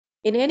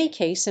In any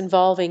case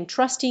involving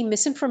trustee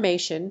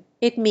misinformation,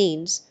 it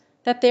means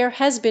that there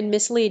has been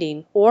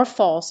misleading or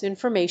false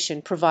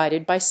information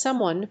provided by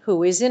someone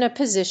who is in a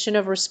position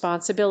of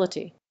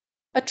responsibility.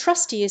 A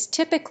trustee is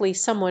typically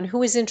someone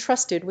who is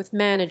entrusted with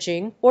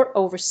managing or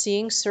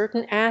overseeing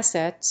certain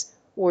assets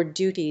or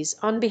duties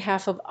on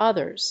behalf of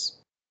others.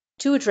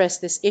 To address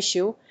this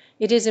issue,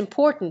 it is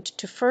important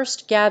to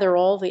first gather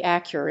all the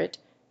accurate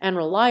and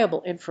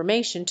reliable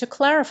information to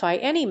clarify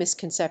any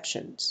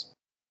misconceptions.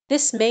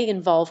 This may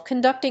involve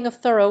conducting a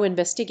thorough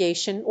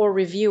investigation or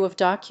review of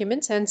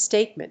documents and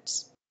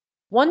statements.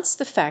 Once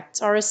the facts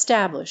are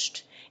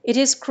established, it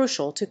is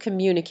crucial to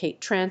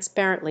communicate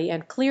transparently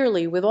and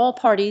clearly with all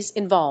parties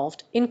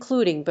involved,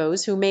 including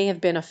those who may have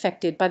been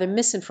affected by the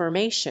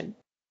misinformation.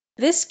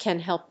 This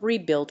can help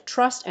rebuild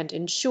trust and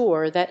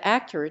ensure that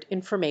accurate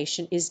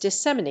information is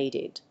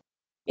disseminated.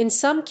 In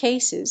some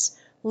cases,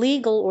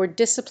 legal or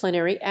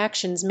disciplinary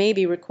actions may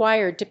be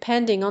required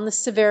depending on the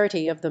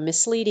severity of the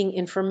misleading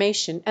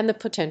information and the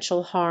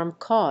potential harm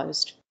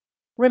caused.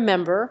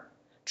 Remember,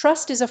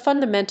 trust is a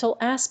fundamental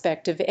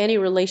aspect of any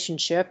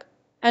relationship,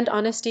 and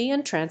honesty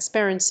and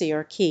transparency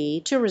are key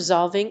to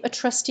resolving a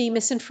trustee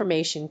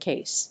misinformation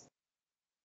case.